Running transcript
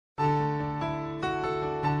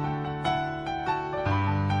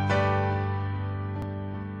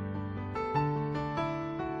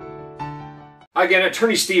Again,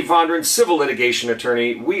 Attorney Steve Vondran, civil litigation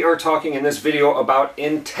attorney. We are talking in this video about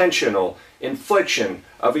intentional infliction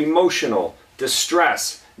of emotional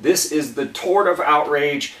distress. This is the tort of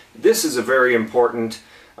outrage. This is a very important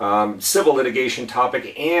civil litigation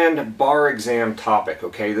topic and bar exam topic.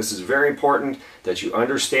 Okay, this is very important that you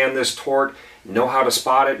understand this tort, know how to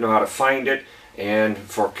spot it, know how to find it, and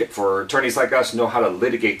for attorneys like us, know how to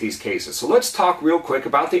litigate these cases. So let's talk real quick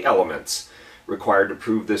about the elements required to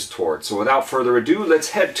prove this tort. So without further ado,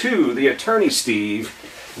 let's head to the Attorney Steve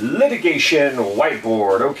litigation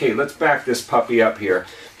whiteboard. Okay, let's back this puppy up here.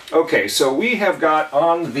 Okay, so we have got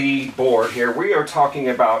on the board here, we are talking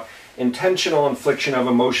about intentional infliction of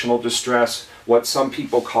emotional distress, what some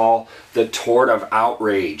people call the tort of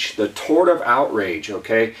outrage. The tort of outrage,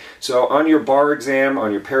 okay? So on your bar exam,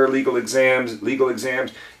 on your paralegal exams, legal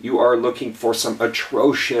exams, you are looking for some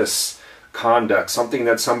atrocious conduct, something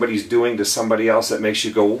that somebody's doing to somebody else that makes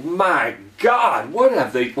you go, my God, what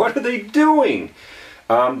are they doing?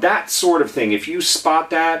 That sort of thing. If you spot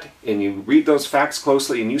that and you read those facts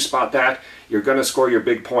closely and you spot that, you're going to score your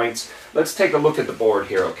big points. Let's take a look at the board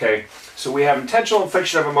here, okay? So we have intentional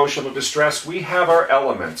infliction of emotional distress. We have our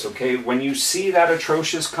elements, okay? When you see that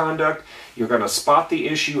atrocious conduct, you're going to spot the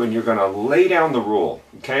issue and you're going to lay down the rule,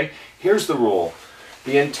 okay? Here's the rule.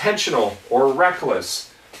 The intentional or reckless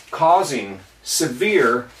causing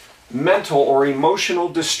severe mental or emotional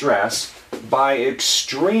distress by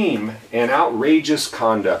extreme and outrageous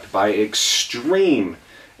conduct. By extreme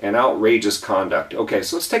and outrageous conduct. Okay,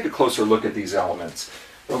 so let's take a closer look at these elements.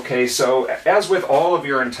 Okay, so as with all of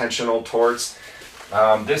your intentional torts,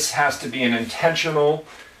 this has to be an intentional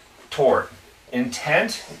tort.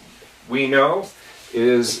 Intent, we know,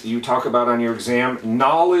 is, you talk about on your exam,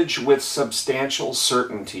 knowledge with substantial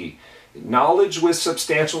certainty. Knowledge with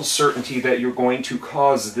substantial certainty that you're going to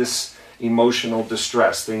cause this emotional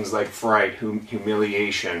distress, things like fright,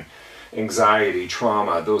 humiliation, anxiety,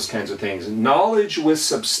 trauma, those kinds of things. Knowledge with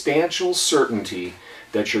substantial certainty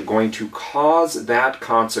that you're going to cause that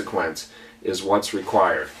consequence is what's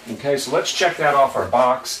required. Okay, so let's check that off our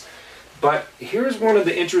box. But here's one of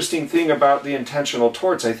the interesting things about the intentional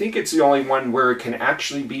torts. I think it's the only one where it can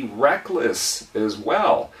actually be reckless as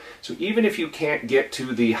well. So even if you can't get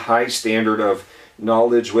to the high standard of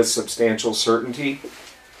knowledge with substantial certainty,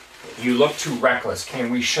 you look to reckless.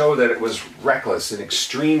 Can we show that it was reckless, an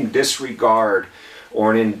extreme disregard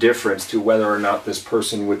or an indifference to whether or not this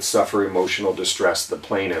person would suffer emotional distress, the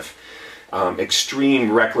plaintiff?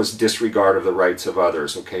 Extreme reckless disregard of the rights of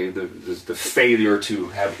others, okay? The failure to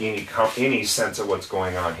have any sense of what's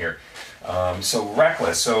going on here. So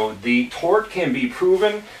reckless. So the tort can be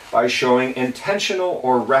proven by showing intentional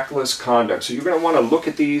or reckless conduct. So you're going to want to look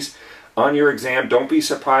at these on your exam. Don't be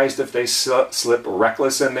surprised if they slip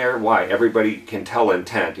reckless in there. Why? Everybody can tell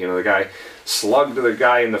intent. You know, the guy slugged the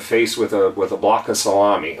guy in the face with a block of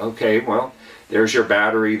salami. Okay, well, there's your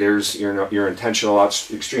battery, there's your intentional,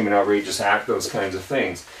 extreme and outrageous act, those kinds of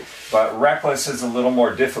things. But reckless is a little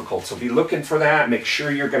more difficult, so be looking for that. Make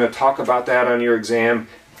sure you're going to talk about that on your exam.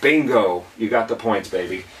 Bingo! You got the points,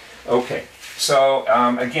 baby. Okay, so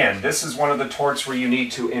again, this is one of the torts where you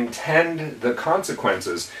need to intend the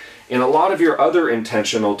consequences. In a lot of your other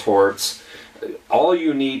intentional torts, all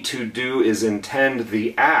you need to do is intend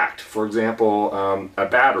the act. For example, a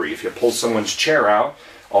battery. If you pull someone's chair out,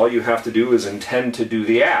 all you have to do is intend to do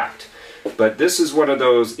the act. But this is one of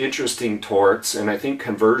those interesting torts, and I think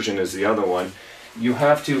conversion is the other one. You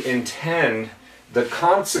have to intend the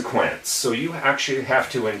consequence. So you actually have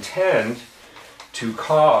to intend to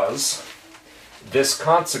cause this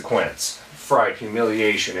consequence. Fright,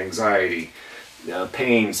 humiliation, anxiety,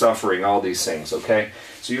 pain, suffering, all these things, okay?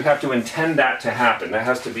 So you have to intend that to happen. That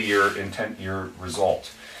has to be your intent, your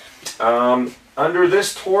result. Under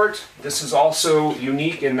this tort, this is also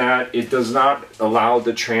unique in that it does not allow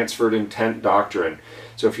the transferred intent doctrine.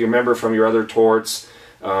 So if you remember from your other torts,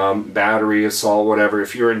 battery, assault, whatever,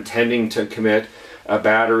 if you're intending to commit a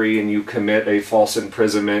battery and you commit a false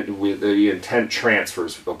imprisonment, with the intent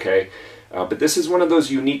transfers, okay? But this is one of those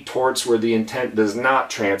unique torts where the intent does not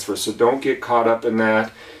transfer, so don't get caught up in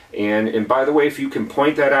that. And by the way, if you can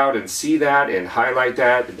point that out and see that and highlight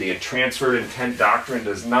that, the transferred intent doctrine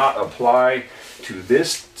does not apply to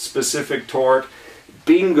this specific tort.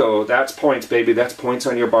 Bingo, that's points, baby. That's points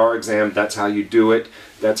on your bar exam. That's how you do it.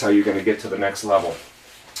 That's how you're going to get to the next level.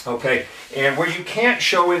 Okay, and where you can't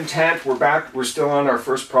show intent, we're still on our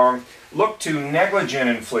first prong. Look to negligent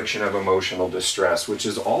infliction of emotional distress, which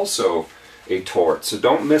is also a tort. So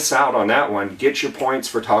don't miss out on that one. Get your points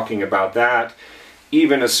for talking about that.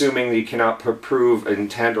 Even assuming that you cannot prove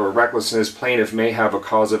intent or recklessness, plaintiff may have a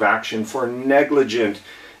cause of action for negligent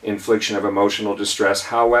infliction of emotional distress.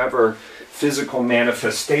 However, physical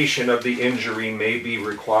manifestation of the injury may be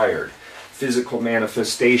required. Physical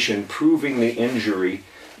manifestation proving the injury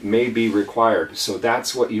may be required. So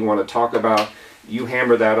that's what you want to talk about. You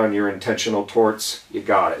hammer that on your intentional torts, you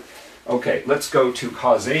got it. Okay, let's go to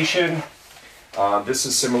causation. This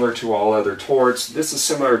is similar to all other torts. This is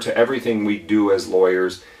similar to everything we do as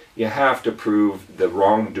lawyers. You have to prove the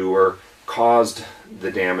wrongdoer caused the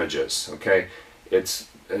damages. Okay, it's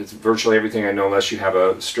virtually everything I know, unless you have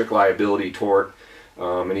a strict liability tort,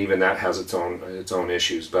 and even that has its own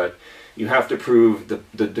issues. But you have to prove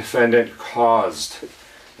the defendant caused,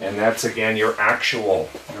 and that's again your actual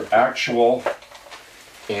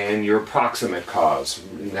and your proximate cause.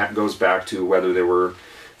 And that goes back to whether there were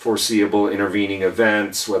foreseeable intervening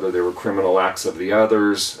events, whether there were criminal acts of the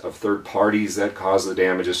others, of third parties that caused the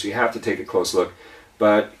damages. So you have to take a close look,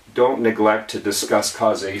 but don't neglect to discuss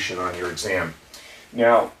causation on your exam.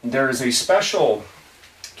 Now, there is a special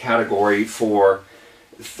category for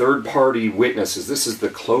third-party witnesses. This is the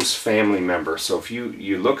close family member. So if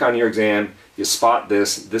you look on your exam, you spot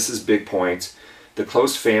this is big points. The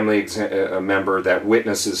close family member that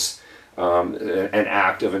witnesses an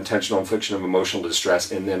act of intentional infliction of emotional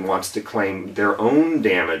distress and then wants to claim their own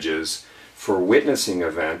damages for witnessing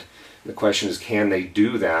event. The question is, can they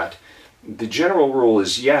do that? The general rule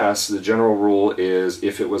is yes. The general rule is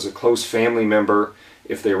if it was a close family member,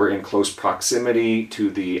 if they were in close proximity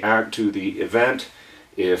to the event,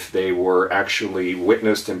 if they were actually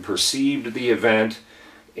witnessed and perceived the event,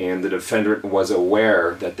 and the defendant was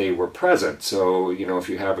aware that they were present. So, you know, if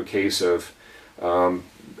you have a case of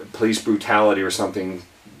police brutality or something,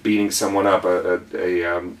 beating someone up,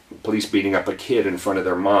 police beating up a kid in front of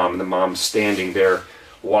their mom, and the mom's standing there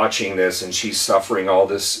watching this, and she's suffering all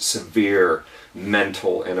this severe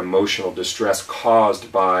mental and emotional distress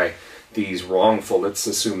caused by these wrongful, let's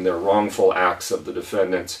assume they're wrongful acts of the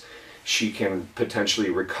defendants, she can potentially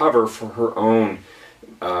recover for her own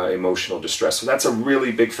emotional distress. So that's a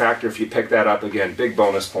really big factor. If you pick that up, again, big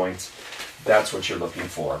bonus points. That's what you're looking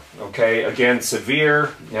for. Okay, again,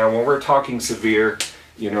 severe. Now, when we're talking severe,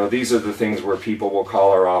 you know, these are the things where people will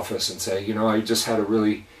call our office and say, you know, I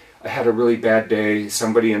had a really bad day.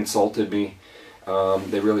 Somebody insulted me.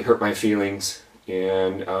 They really hurt my feelings,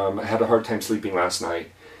 and I had a hard time sleeping last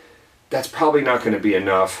night. That's probably not going to be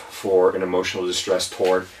enough for an emotional distress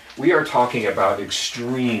tort. We are talking about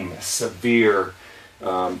extreme, severe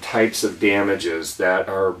types of damages that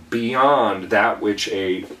are beyond that which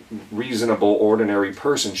a reasonable, ordinary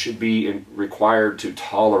person should be required to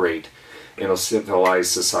tolerate in a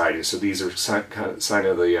civilized society. So these are kind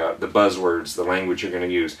of the buzzwords, the language you're going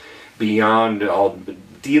to use. Beyond all,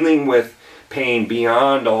 dealing with pain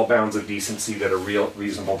beyond all bounds of decency that a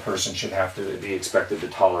reasonable person should have to be expected to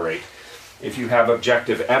tolerate. If you have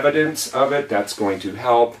objective evidence of it, that's going to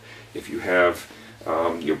help. If you have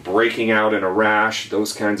you're breaking out in a rash,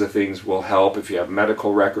 those kinds of things will help. If you have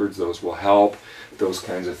medical records, those will help, those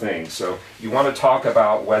kinds of things. So you want to talk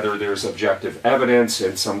about whether there's objective evidence,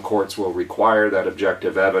 and some courts will require that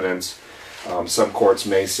objective evidence. Some courts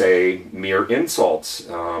may say mere insults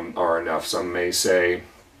are enough. Some may say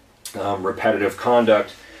repetitive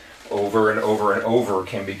conduct over and over and over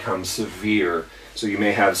can become severe. So you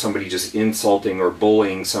may have somebody just insulting or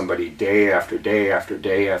bullying somebody day after day after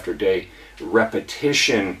day after day.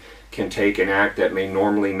 Repetition can take an act that may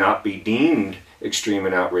normally not be deemed extreme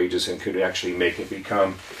and outrageous and could actually make it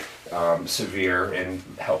become severe and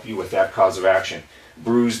help you with that cause of action.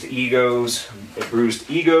 Bruised egos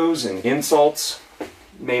and insults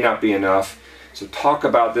may not be enough. So talk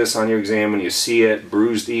about this on your exam when you see it.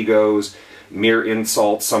 Bruised egos, mere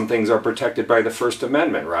insults. Some things are protected by the First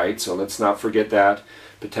Amendment, right? So let's not forget that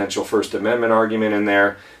potential First Amendment argument in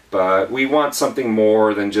there. But we want something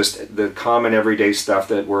more than just the common everyday stuff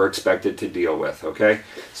that we're expected to deal with, okay?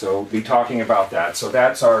 So we'll be talking about that. So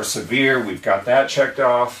that's our severe. We've got that checked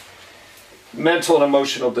off. Mental and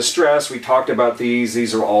emotional distress, we talked about these.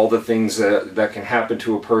 These are all the things that can happen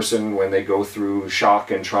to a person when they go through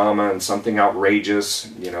shock and trauma and something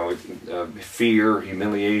outrageous, you know, fear,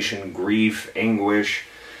 humiliation, grief, anguish,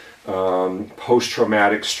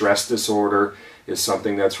 post-traumatic stress disorder is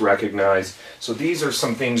something that's recognized. So these are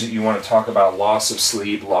some things that you want to talk about: loss of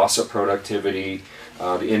sleep, loss of productivity,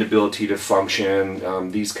 the inability to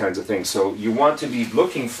function, these kinds of things. So you want to be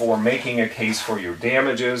looking for making a case for your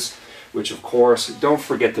damages, which of course, don't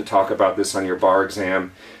forget to talk about this on your bar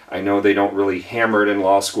exam. I know they don't really hammer it in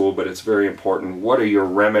law school, but it's very important. What are your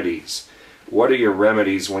remedies? What are your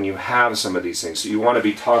remedies when you have some of these things? So you want to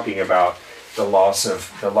be talking about the loss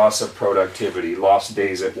of productivity, lost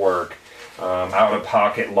days at work,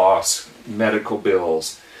 out-of-pocket loss, medical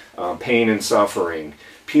bills, pain and suffering,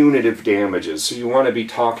 punitive damages. So you want to be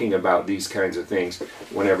talking about these kinds of things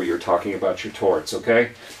whenever you're talking about your torts,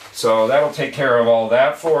 okay? So that'll take care of all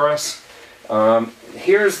that for us.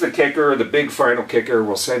 Here's the kicker, the big final kicker.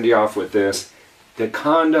 We'll send you off with this. The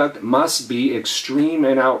conduct must be extreme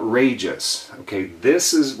and outrageous. Okay,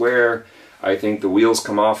 this is where I think the wheels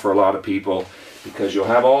come off for a lot of people, because you'll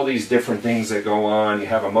have all these different things that go on. You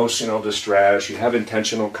have emotional distress, you have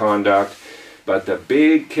intentional conduct, but the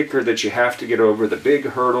big kicker that you have to get over, the big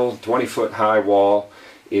hurdle, 20-foot high wall,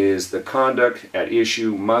 is the conduct at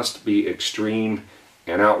issue must be extreme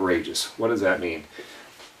and outrageous. What does that mean?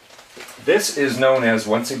 This is known as,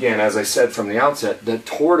 once again, as I said from the outset, the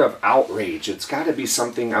tort of outrage. It's got to be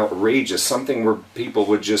something outrageous, something where people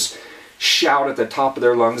would just shout at the top of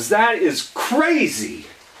their lungs, "That is crazy!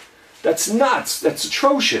 That's nuts! That's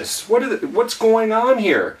atrocious! What's going on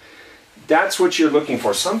here?" That's what you're looking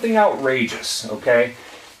for, something outrageous, okay?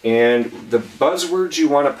 And the buzzwords you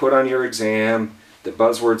want to put on your exam, the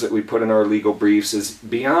buzzwords that we put in our legal briefs, is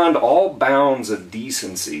beyond all bounds of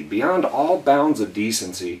decency, beyond all bounds of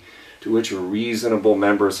decency to which a reasonable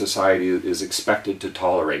member of society is expected to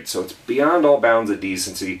tolerate. So it's beyond all bounds of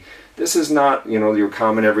decency. This is not, you know, your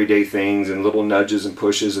common everyday things and little nudges and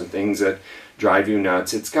pushes and things that drive you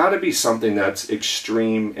nuts. It's got to be something that's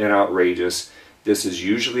extreme and outrageous. This is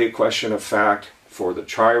usually a question of fact for the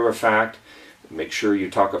trier of fact. Make sure you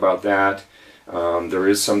talk about that. There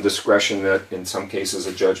is some discretion that in some cases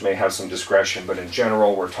a judge may have some discretion, but in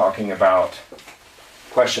general we're talking about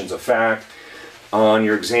questions of fact. On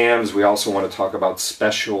your exams, we also want to talk about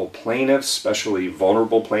special plaintiffs, especially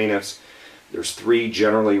vulnerable plaintiffs. There's 3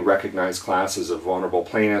 generally recognized classes of vulnerable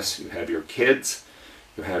plaintiffs. You have your kids,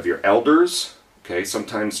 you have your elders, okay,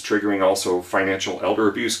 sometimes triggering also financial elder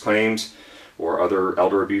abuse claims or other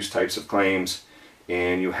elder abuse types of claims,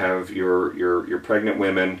 and you have your pregnant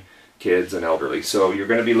women, kids, and elderly. So you're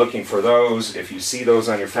going to be looking for those. If you see those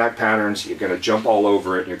on your fact patterns, you're going to jump all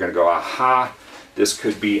over it and you're going to go, aha, this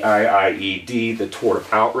could be IIED, the tort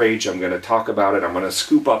of outrage. I'm going to talk about it. I'm going to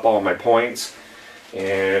scoop up all my points,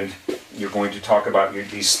 and you're going to talk about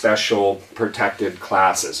these special protected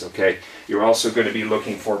classes, okay? You're also going to be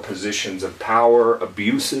looking for positions of power,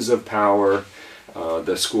 abuses of power,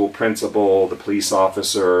 the school principal, the police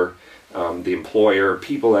officer, the employer,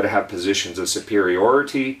 people that have positions of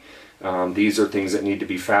superiority. These are things that need to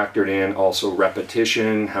be factored in. Also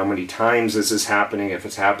repetition, how many times is this happening? If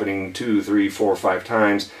it's happening 2, 3, 4, 5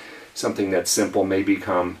 times, something that's simple may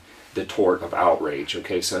become the tort of outrage.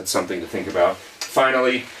 Okay, so that's something to think about.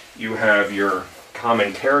 Finally, you have your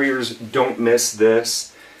common carriers. Don't miss this.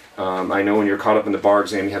 I know when you're caught up in the bar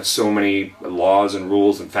exam, you have so many laws and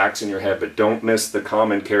rules and facts in your head, but don't miss the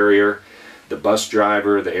common carrier, the bus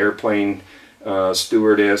driver, the airplane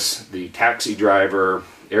stewardess, the taxi driver,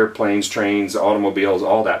 airplanes, trains, automobiles,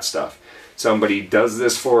 all that stuff. Somebody does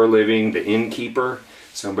this for a living, the innkeeper,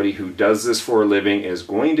 somebody who does this for a living is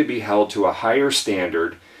going to be held to a higher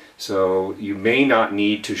standard, so you may not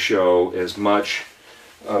need to show as much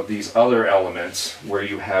of these other elements where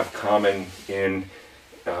you have common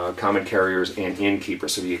carriers and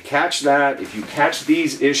innkeepers. So you catch that, if you catch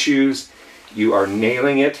these issues, you are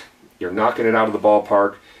nailing it, you're knocking it out of the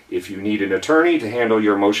ballpark. If you need an attorney to handle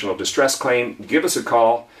your emotional distress claim, give us a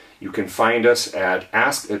call. You can find us at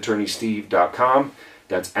askattorneysteve.com.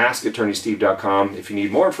 That's askattorneysteve.com. If you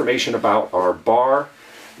need more information about our bar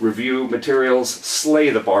review materials,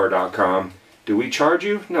 slaythebar.com. Do we charge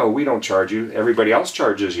you? No, we don't charge you. Everybody else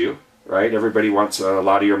charges you, right? Everybody wants a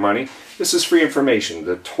lot of your money. This is free information.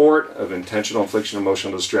 The tort of intentional infliction of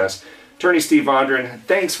emotional distress. Attorney Steve Vondran,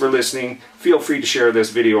 thanks for listening. Feel free to share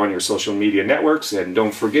this video on your social media networks, and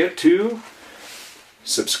don't forget to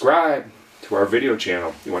subscribe to our video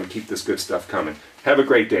channel. You want to keep this good stuff coming. Have a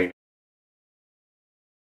great day.